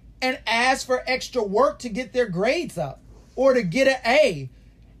and ask for extra work to get their grades up or to get an A.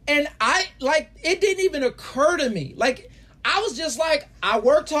 And it didn't even occur to me. Like, I was just like, I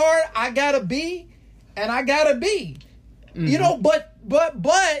worked hard, I got a B, and I got a B. You know, but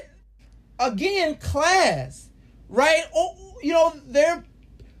again, class, right? Oh, you know,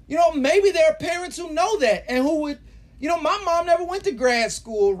 maybe there are parents who know that and who would, you know, my mom never went to grad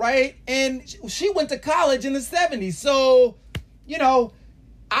school, right? And she went to college in the 70s. So, you know,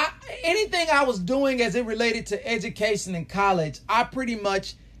 anything I was doing as it related to education in college, I pretty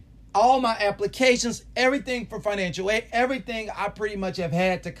much, all my applications, everything for financial aid, everything I pretty much have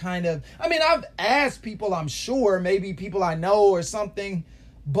had to kind of, I mean, I've asked people, I'm sure, maybe people I know or something,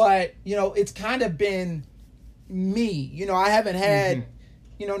 but, you know, it's kind of been me. You know, I haven't had,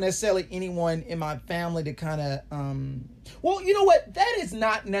 you know, necessarily anyone in my family to kind of, well, you know what? That is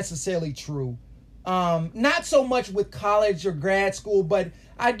not necessarily true. Not so much with college or grad school, but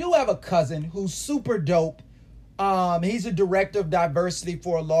I do have a cousin who's super dope. He's a director of diversity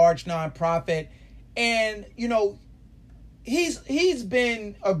for a large nonprofit, and you know, he's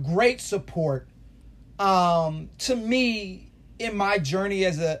been a great support to me in my journey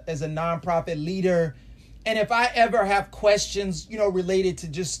as a nonprofit leader. And if I ever have questions, you know, related to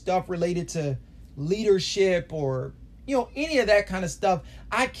just stuff related to leadership or, you know, any of that kind of stuff,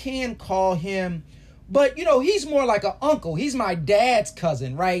 I can call him. But, you know, he's more like an uncle. He's my dad's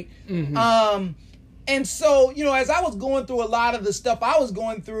cousin, right? And so, you know, as I was going through a lot of the stuff I was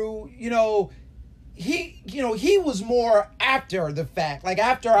going through, you know, he was more after the fact. Like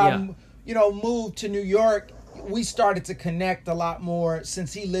after I, you know, moved to New York, we started to connect a lot more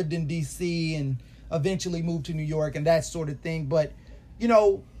since he lived in DC and eventually moved to New York and that sort of thing. But, you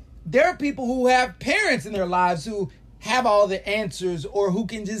know, there are people who have parents in their lives who have all the answers or who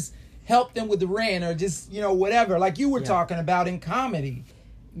can just help them with the rent or just, you know, whatever, like you were talking about in comedy.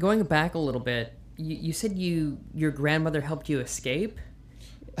 Going back a little bit, you said your grandmother helped you escape?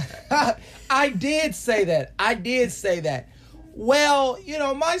 I did say that. Well, you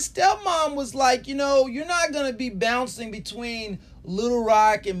know, my stepmom was like, you know, you're not going to be bouncing between Little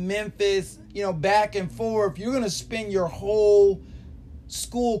Rock and Memphis, you know, back and forth. You're going to spend your whole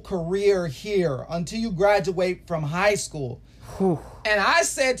school career here until you graduate from high school. Whew. And I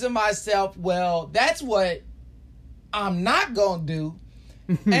said to myself, well, that's what I'm not going to do.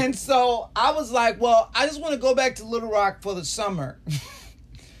 And so I was like, well, I just want to go back to Little Rock for the summer.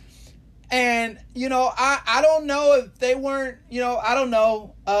 And, I don't know if they weren't, I don't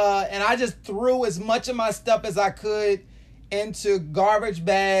know. And I just threw as much of my stuff as I could into garbage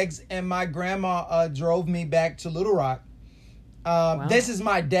bags, and my grandma drove me back to Little Rock. Wow. This is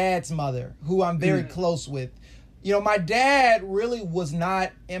my dad's mother, who I'm very close with. My dad really was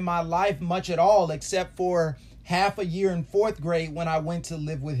not in my life much at all, except for half a year in 4th grade when I went to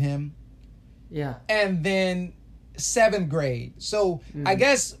live with him. Yeah. And then 7th grade. So I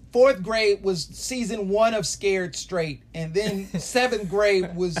guess 4th grade was season 1 of Scared Straight, and then 7th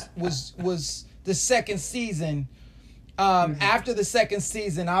grade was the second season. After the second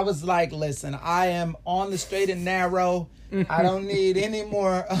season, I was like, listen, I am on the straight and narrow. I don't need any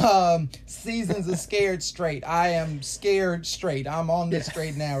more seasons of Scared Straight. I am scared straight. I'm on the straight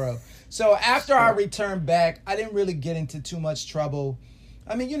and narrow. So after I returned back, I didn't really get into too much trouble.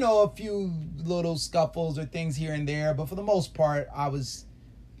 I mean, a few little scuffles or things here and there, but for the most part, I was,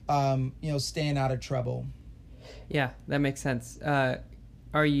 staying out of trouble. Yeah, that makes sense.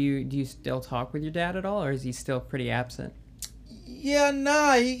 Do you still talk with your dad at all, or is he still pretty absent? Yeah,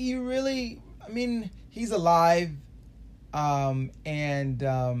 nah, he really, he's alive, and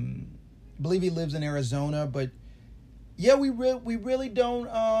I believe he lives in Arizona, but yeah, we really don't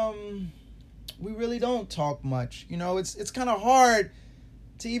talk much. It's kind of hard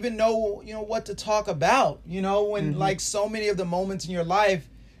to even know, what to talk about, when like so many of the moments in your life,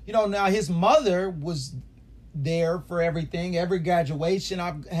 now his mother was there for everything, every graduation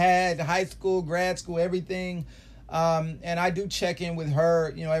I've had, high school, grad school, everything. And I do check in with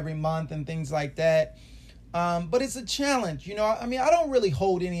her, every month and things like that. But it's a challenge, I don't really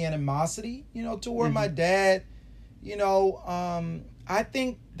hold any animosity, toward my dad. I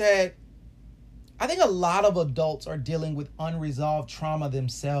think a lot of adults are dealing with unresolved trauma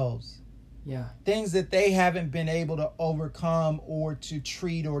themselves. Yeah. Things that they haven't been able to overcome or to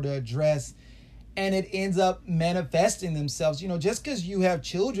treat or to address. And it ends up manifesting themselves. Just because you have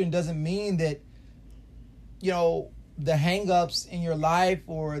children doesn't mean that, the hang-ups in your life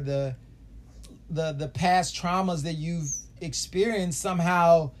or the past traumas that you've experienced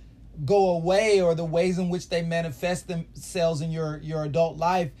somehow go away, or the ways in which they manifest themselves in your adult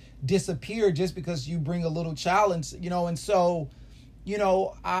life disappear just because you bring a little challenge, and so,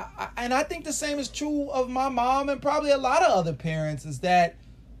 I think the same is true of my mom and probably a lot of other parents, is that,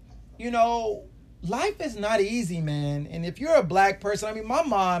 life is not easy, man. And if you're a black person, my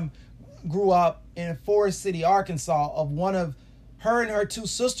mom grew up in Forest City, Arkansas, of one of her and her 2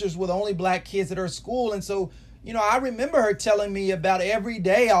 sisters were the only black kids at her school. And so, I remember her telling me about every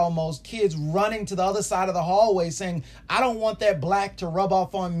day almost kids running to the other side of the hallway saying, I don't want that black to rub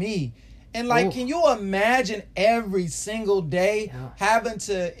off on me. And can you imagine every single day having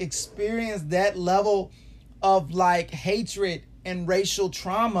to experience that level of hatred and racial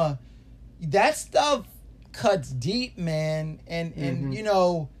trauma? That stuff cuts deep, man. And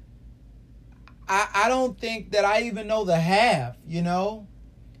I don't think that I even know the half, and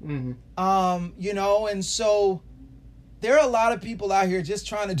so there are a lot of people out here just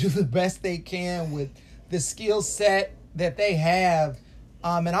trying to do the best they can with the skill set that they have.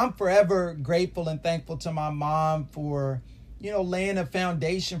 And I'm forever grateful and thankful to my mom for, laying a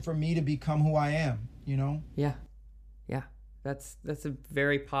foundation for me to become who I am, Yeah. Yeah. That's a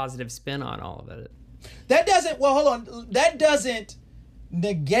very positive spin on all of it. That doesn't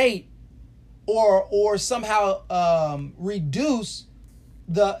negate or somehow reduce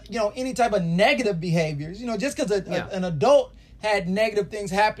the, any type of negative behaviors. Just because an adult had negative things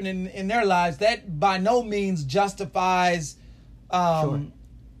happen in their lives, that by no means justifies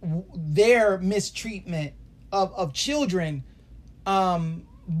their mistreatment of children.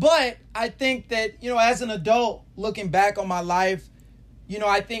 But I think that, as an adult looking back on my life,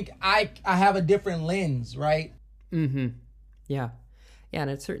 I think I have a different lens, right? Mm-hmm. Yeah. Yeah, and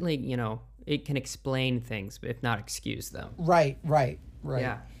it certainly, it can explain things, but if not excuse them. Right.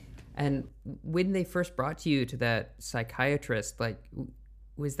 Yeah. And when they first brought you to that psychiatrist,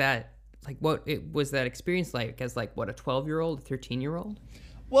 was that, was that experience like as a 12-year-old, a 13-year-old?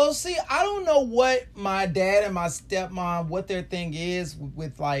 Well, see, I don't know what my dad and my stepmom, what their thing is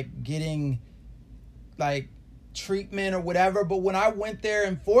with getting treatment or whatever. But when I went there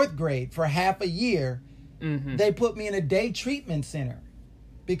in 4th grade for half a year, they put me in a day treatment center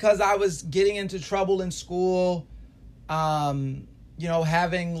because I was getting into trouble in school,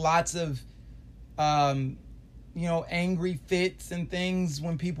 having lots of, angry fits and things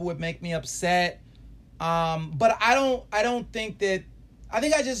when people would make me upset. But I don't think that, I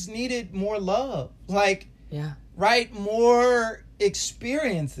think I just needed more love, more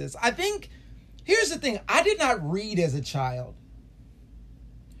experiences. I think, here's the thing, I did not read as a child.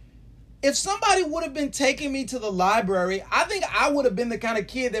 if somebody would have been taking me to the library, I think I would have been the kind of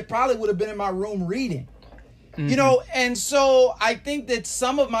kid that probably would have been in my room reading. Mm-hmm. You know, and so I think that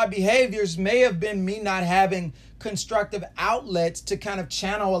some of my behaviors may have been me not having constructive outlets to kind of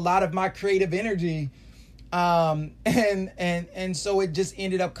channel a lot of my creative energy. And so it just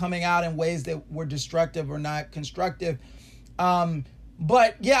ended up coming out in ways that were destructive or not constructive.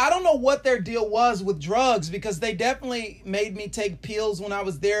 But yeah, I don't know what their deal was with drugs, because they definitely made me take pills when I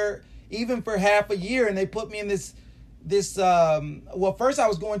was there, even for half a year. And they put me in this, well, first I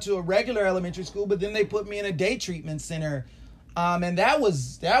was going to a regular elementary school, but then they put me in a day treatment center. And that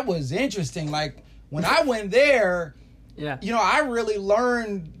was interesting. Like when I went there, yeah, you know, I really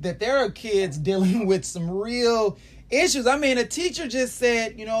learned that there are kids dealing with some real issues. I mean, a teacher just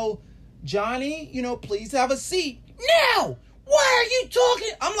said, you know, Johnny, you know, please have a seat now. Why are you talking?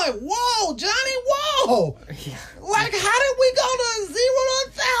 I'm like, whoa, Johnny, whoa. Yeah. Like, how did we go to 0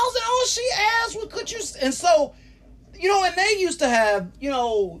 to 1,000? All she asked was, could you? And so, you know, and they used to have, you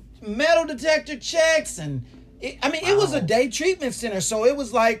know, metal detector checks. And it was a day treatment center. So it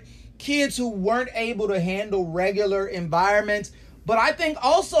was like kids who weren't able to handle regular environments. But I think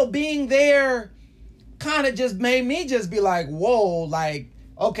also being there kind of just made me just be like, whoa, like,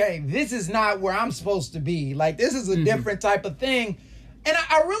 okay, this is not where I'm supposed to be. Like, this is a different type of thing. And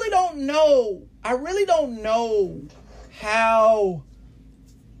I really don't know. I really don't know how.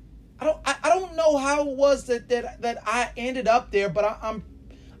 I don't know how it was that I ended up there, but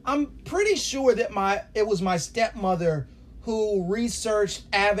I'm pretty sure that it was my stepmother who researched,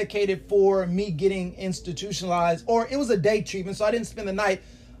 advocated for me getting institutionalized, or it was a day treatment, so I didn't spend the night.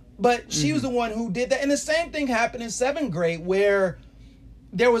 But she was the one who did that. And the same thing happened in 7th grade, where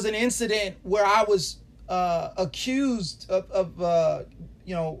there was an incident where I was accused of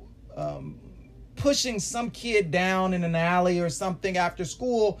pushing some kid down in an alley or something after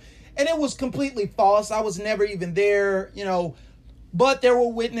school. And it was completely false. I was never even there, you know. But there were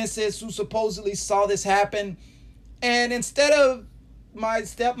witnesses who supposedly saw this happen. And instead of my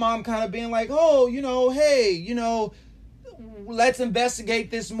stepmom kind of being like, oh, you know, hey, you know, let's investigate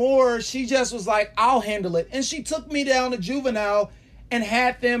this more, she just was like, I'll handle it. And she took me down to juvenile and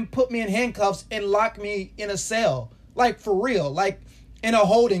had them put me in handcuffs and lock me in a cell, like for real, like in a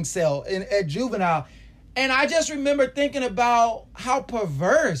holding cell at juvenile. And I just remember thinking about how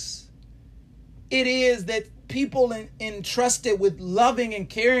perverse it is that people entrusted with loving and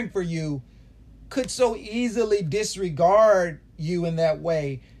caring for you could so easily disregard you in that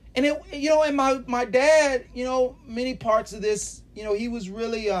way. And it, you know, and my dad, you know, many parts of this, you know, he was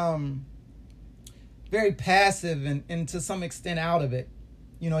really very passive and to some extent out of it.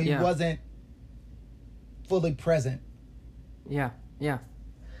 You know, he wasn't fully present. Yeah.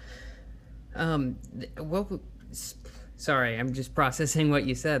 Sorry, I'm just processing what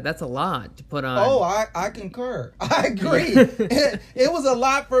you said. That's a lot to put on. Oh, I concur. I agree. It was a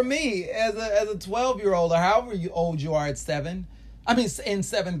lot for me as a 12-year-old, or however old you are at 7. I mean, in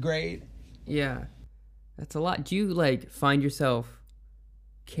 7th grade. Yeah, that's a lot. Do you like find yourself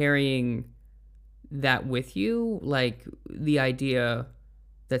carrying that with you, like the idea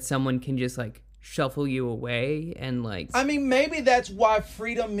that someone can just like shuffle you away and like? I mean, maybe that's why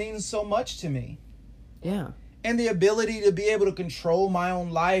freedom means so much to me. Yeah. And the ability to be able to control my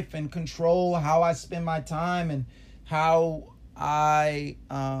own life and control how I spend my time and how I,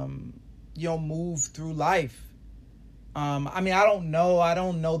 move through life. I mean, I don't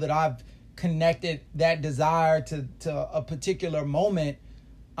know that I've connected that desire to a particular moment.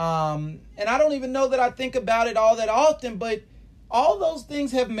 And I don't even know that I think about it all that often, but all those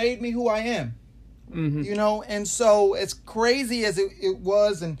things have made me who I am, you know? And so as crazy as it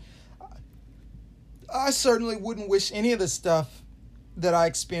was, and I certainly wouldn't wish any of the stuff that I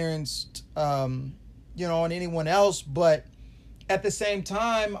experienced, on anyone else. But at the same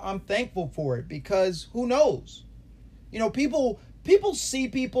time, I'm thankful for it, because who knows? You know, people see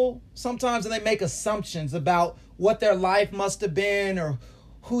people sometimes and they make assumptions about what their life must have been or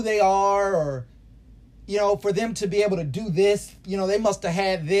who they are, or, you know, for them to be able to do this, you know, they must have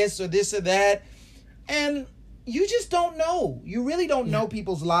had this or that. And you just don't know. You really don't know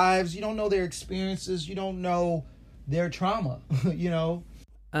people's lives. You don't know their experiences. You don't know their trauma, you know?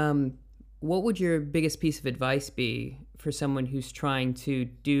 What would your biggest piece of advice be for someone who's trying to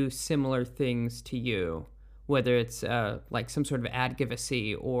do similar things to you, whether it's like some sort of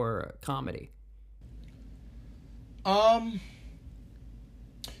advocacy or comedy? I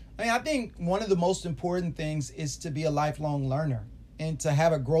think one of the most important things is to be a lifelong learner and to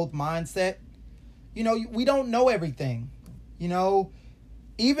have a growth mindset. You know, we don't know everything. You know,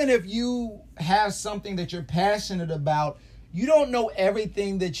 even if you have something that you're passionate about, you don't know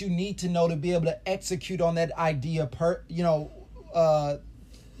everything that you need to know to be able to execute on that idea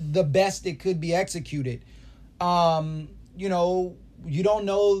the best it could be executed. You don't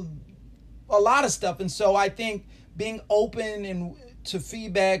know a lot of stuff. And so I think being open and to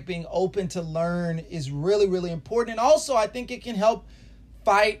feedback, being open to learn is really, really important. And also I think it can help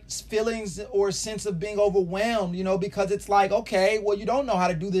fight feelings or a sense of being overwhelmed, because it's like, okay, well, you don't know how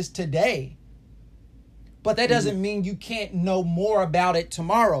to do this today, but that doesn't mean you can't know more about it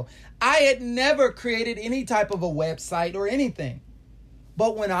tomorrow. I had never created any type of a website or anything.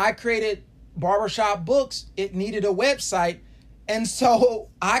 But when I created Barbershop Books, it needed a website. And so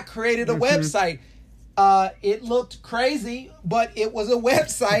I created a website. It looked crazy, but it was a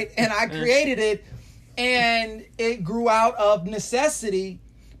website and I created it, and it grew out of necessity.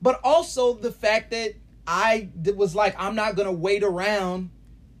 But also the fact that I was like, I'm not going to wait around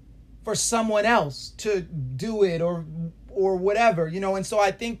for someone else to do it or whatever, And so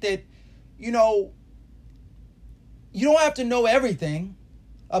I think that, you don't have to know everything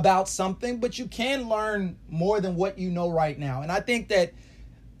about something, but you can learn more than what you know right now. And I think that,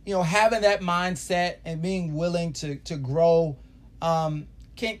 having that mindset and being willing to grow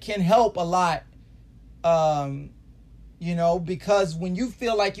can help a lot, because when you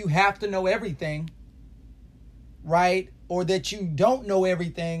feel like you have to know everything, right, or that you don't know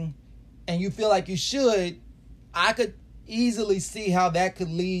everything and you feel like you should, I could easily see how that could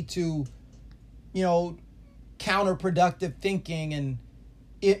lead to, counterproductive thinking and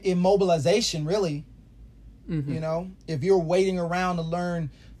immobilization, really. If you're waiting around to learn,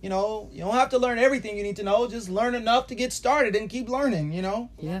 you don't have to learn everything you need to know. Just learn enough to get started and keep learning,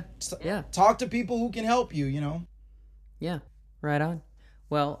 Yeah. Talk to people who can help you, Yeah, right on.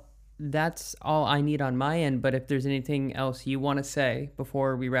 Well, that's all I need on my end, but if there's anything else you want to say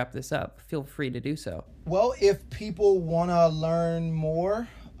before we wrap this up, feel free to do so. Well, if people want to learn more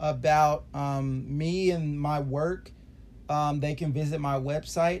about me and my work, they can visit my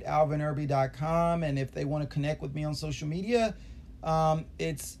website, alvinirby.com. And if they want to connect with me on social media,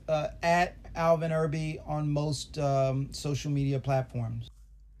 it's at Alvin Irby on most social media platforms.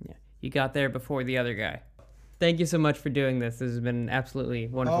 Yeah, you got there before the other guy. Thank you so much for doing this. This has been absolutely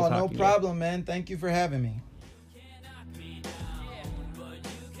wonderful talking to you. Oh, no problem, man. Thank you for having me.